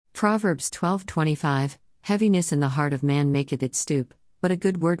Proverbs 12:25, Heaviness in the heart of man maketh it stoop, but a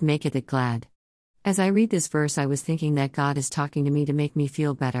good word maketh it glad. As I read this verse, I was thinking that God is talking to me to make me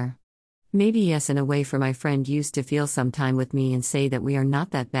feel better. Maybe yes, in a way, for my friend used to feel some time with me and say that we are not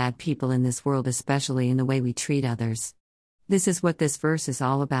that bad people in this world, especially in the way we treat others. This is what this verse is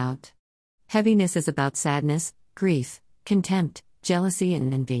all about. Heaviness is about sadness, grief, contempt, jealousy,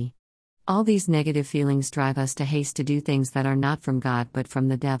 and envy. All these negative feelings drive us to haste to do things that are not from God but from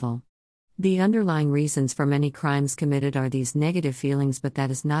the devil. The underlying reasons for many crimes committed are these negative feelings, but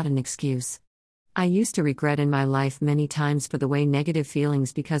that is not an excuse. I used to regret in my life many times for the way negative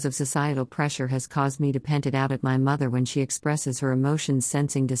feelings because of societal pressure has caused me to pent it out at my mother when she expresses her emotions,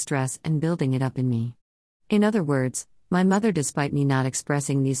 sensing distress and building it up in me. In other words, my mother, despite me not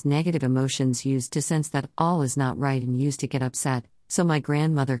expressing these negative emotions, used to sense that all is not right and used to get upset, so my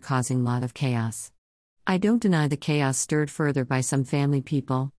grandmother causing a lot of chaos. I don't deny the chaos stirred further by some family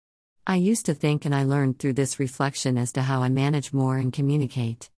people. I used to think, and I learned through this reflection as to how I manage more and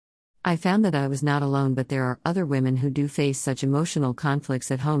communicate. I found that I was not alone, but there are other women who do face such emotional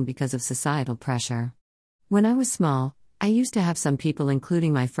conflicts at home because of societal pressure. When I was small, I used to have some people,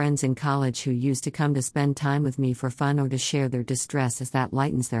 including my friends in college, who used to come to spend time with me for fun or to share their distress, as that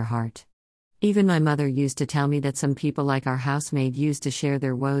lightens their heart. Even my mother used to tell me that some people, like our housemaid, used to share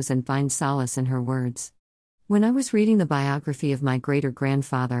their woes and find solace in her words. When I was reading the biography of my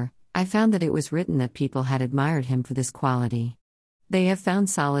great-grandfather, I found that it was written that people had admired him for this quality. They have found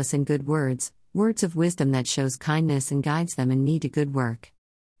solace in good words, words of wisdom that shows kindness and guides them in need to good work.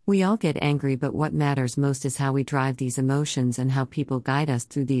 We all get angry, but what matters most is how we drive these emotions and how people guide us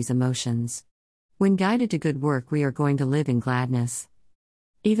through these emotions. When guided to good work, we are going to live in gladness.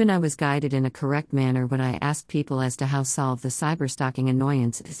 Even I was guided in a correct manner when I asked people as to how solve the cyberstalking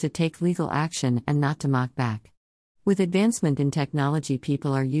annoyance is to take legal action and not to mock back. With advancement in technology,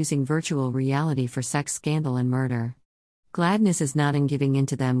 people are using virtual reality for sex scandal and murder. Gladness is not in giving in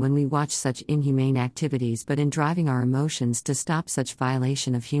to them when we watch such inhumane activities, but in driving our emotions to stop such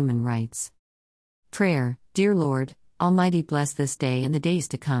violation of human rights. Prayer. Dear Lord, Almighty, bless this day and the days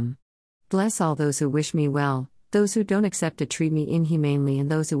to come. Bless all those who wish me well, those who don't accept to treat me inhumanely, and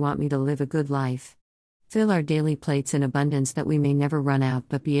those who want me to live a good life. Fill our daily plates in abundance that we may never run out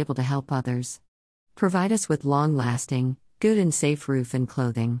but be able to help others. Provide us with long-lasting, good and safe roof and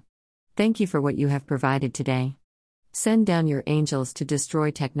clothing. Thank you for what you have provided today. Send down your angels to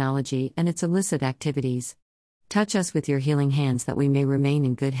destroy technology and its illicit activities. Touch us with your healing hands that we may remain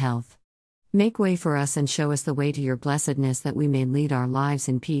in good health. Make way for us and show us the way to your blessedness that we may lead our lives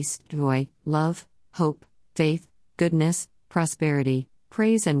in peace, joy, love, hope, faith, goodness, prosperity,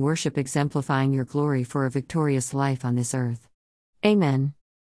 praise and worship, exemplifying your glory for a victorious life on this earth. Amen.